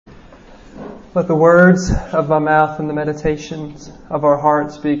Let the words of my mouth and the meditations of our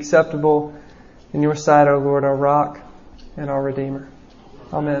hearts be acceptable in your sight, O Lord, our rock and our Redeemer.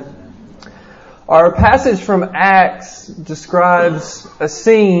 Amen. Our passage from Acts describes a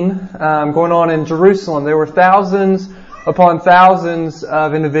scene going on in Jerusalem. There were thousands upon thousands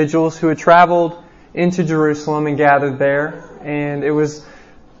of individuals who had traveled into Jerusalem and gathered there. And it was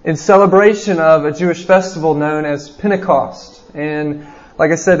in celebration of a Jewish festival known as Pentecost. And like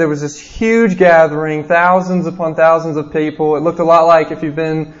I said, there was this huge gathering, thousands upon thousands of people. It looked a lot like if you've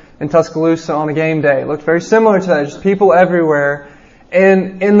been in Tuscaloosa on a game day. It looked very similar to that, just people everywhere.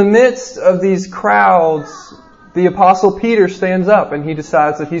 And in the midst of these crowds, the Apostle Peter stands up and he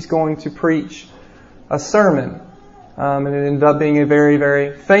decides that he's going to preach a sermon. And it ended up being a very,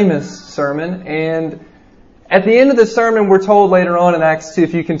 very famous sermon. And at the end of the sermon, we're told later on in Acts 2,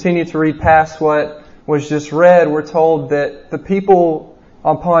 if you continue to read past what was just read, we're told that the people,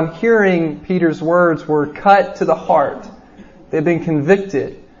 upon hearing Peter's words, were cut to the heart. They'd been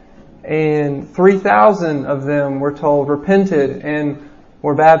convicted. And 3,000 of them, we're told, repented and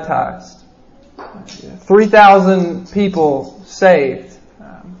were baptized. 3,000 people saved.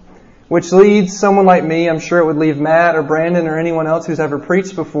 Which leads someone like me, I'm sure it would leave Matt or Brandon or anyone else who's ever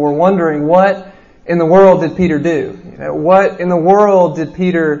preached before, wondering what in the world did Peter do? What in the world did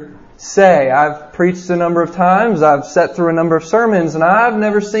Peter say? I've preached a number of times, I've sat through a number of sermons, and I've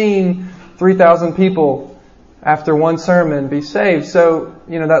never seen 3,000 people after one sermon be saved. So,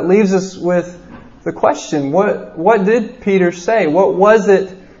 that leaves us with the question, what did Peter say? What was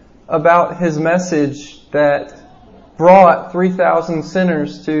it about his message that brought 3,000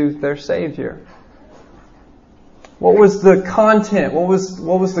 sinners to their Savior? What was the content? What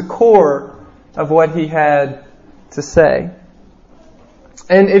was the core of what he had to say?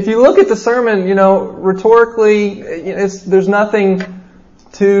 And if you look at the sermon, rhetorically, there's nothing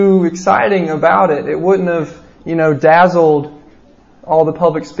too exciting about it. It wouldn't have, dazzled all the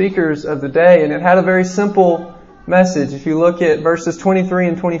public speakers of the day. And it had a very simple message. If you look at verses 23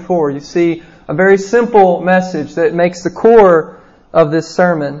 and 24, you see a very simple message that makes the core of this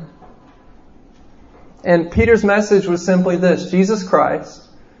sermon. And Peter's message was simply this: Jesus Christ,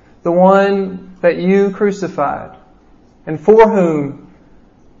 the one that you crucified, and for whom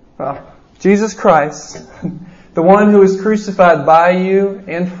Jesus Christ, the one who was crucified by you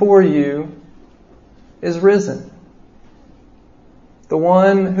and for you, is risen. The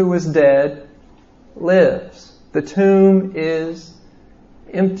one who was dead lives. The tomb is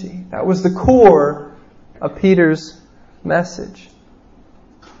empty. That was the core of Peter's message.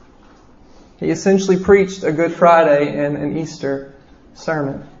 He essentially preached a Good Friday and an Easter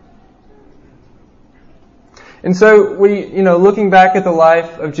sermon. And so looking back at the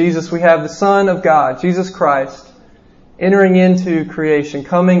life of Jesus, we have the Son of God, Jesus Christ, entering into creation,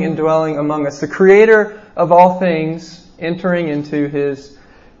 coming and dwelling among us. The Creator of all things entering into His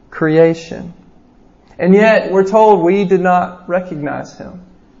creation. And yet, we're told we did not recognize Him.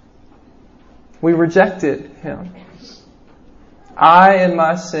 We rejected Him. I in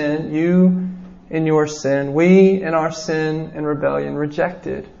my sin, you in your sin, we in our sin and rebellion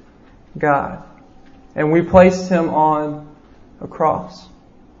rejected God. And we placed Him on a cross.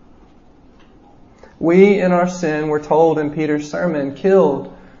 We, in our sin, we're told in Peter's sermon,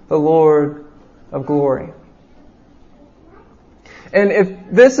 killed the Lord of glory. And if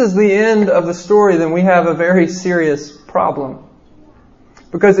this is the end of the story, then we have a very serious problem.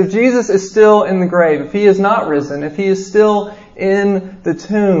 Because if Jesus is still in the grave, if He is not risen, if He is still in the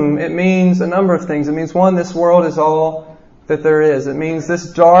tomb, it means a number of things. It means, one, this world is all that there is. It means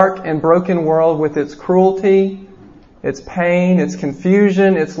this dark and broken world with its cruelty, its pain, its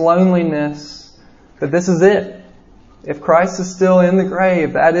confusion, its loneliness, that this is it. If Christ is still in the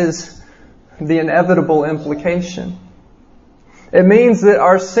grave, that is the inevitable implication. It means that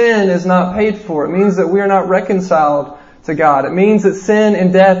our sin is not paid for. It means that we are not reconciled to God. It means that sin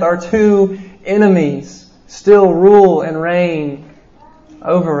and death, our two enemies, still rule and reign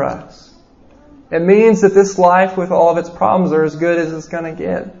over us. It means that this life with all of its problems are as good as it's going to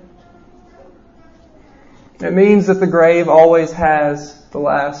get. It means that the grave always has the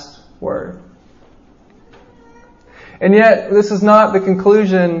last word. And yet, this is not the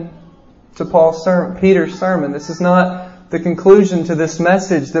conclusion to Peter's sermon. This is not the conclusion to this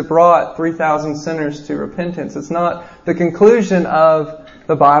message that brought 3,000 sinners to repentance. It's not the conclusion of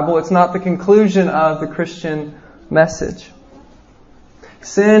the Bible. It's not the conclusion of the Christian message.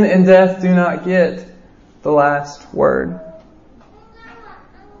 Sin and death do not get the last word.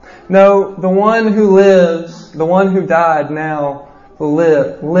 No, the one who lives, the one who died now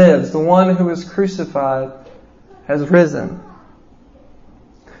lives. The one who was crucified has risen.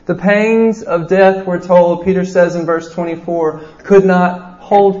 The pangs of death, we're told, Peter says in verse 24, could not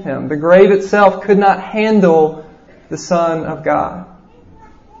hold him. The grave itself could not handle the Son of God.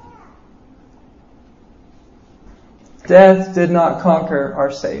 Death did not conquer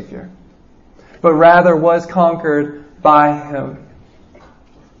our Savior, but rather was conquered by Him.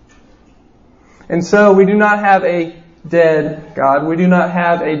 And so we do not have a dead God. We do not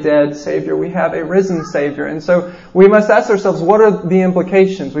have a dead Savior. We have a risen Savior. And so we must ask ourselves, what are the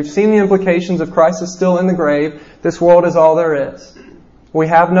implications? We've seen the implications of Christ is still in the grave. This world is all there is. We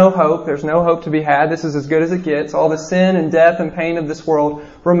have no hope. There's no hope to be had. This is as good as it gets. All the sin and death and pain of this world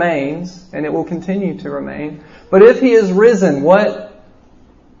remains, and it will continue to remain. But if He is risen, what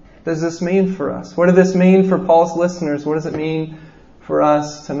does this mean for us? What does this mean for Paul's listeners? What does it mean for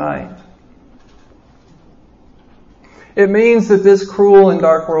us tonight? It means that this cruel and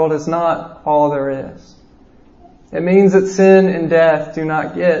dark world is not all there is. It means that sin and death do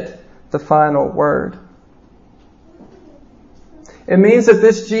not get the final word. It means that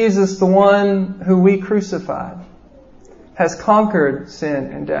this Jesus, the one who we crucified, has conquered sin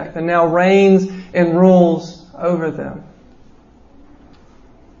and death and now reigns and rules over them.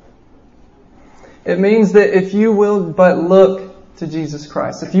 It means that if you will but look to Jesus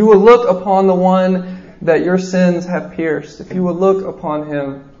Christ, if you will look upon the one that your sins have pierced, if you will look upon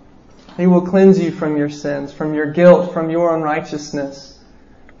Him, He will cleanse you from your sins, from your guilt, from your unrighteousness,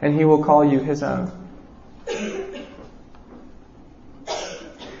 and He will call you His own.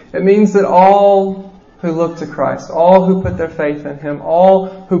 It means that all who look to Christ, all who put their faith in Him, all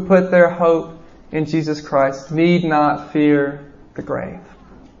who put their hope in Jesus Christ need not fear the grave.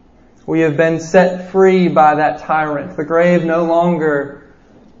 We have been set free by that tyrant. The grave no longer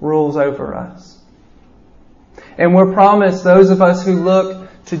rules over us. And we're promised, those of us who look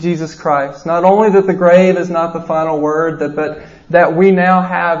to Jesus Christ, not only that the grave is not the final word, but that we now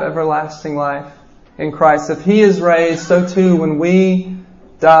have everlasting life in Christ. If He is raised, so too when we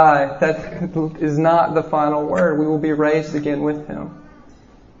die, that is not the final word. We will be raised again with Him.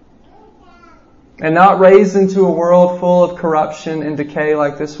 And not raised into a world full of corruption and decay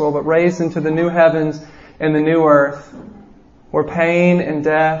like this world, but raised into the new heavens and the new earth, where pain and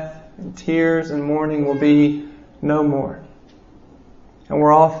death and tears and mourning will be no more, and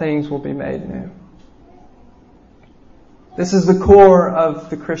where all things will be made new. This is the core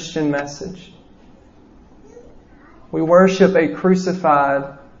of the Christian message. We worship a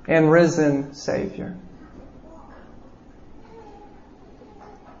crucified and risen Savior.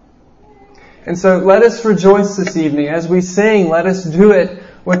 And so let us rejoice this evening. As we sing, let us do it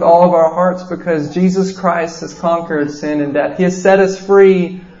with all of our hearts, because Jesus Christ has conquered sin and death. He has set us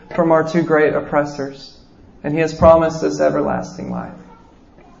free from our two great oppressors, and He has promised us everlasting life.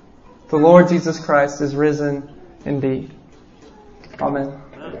 The Lord Jesus Christ is risen indeed. Amen.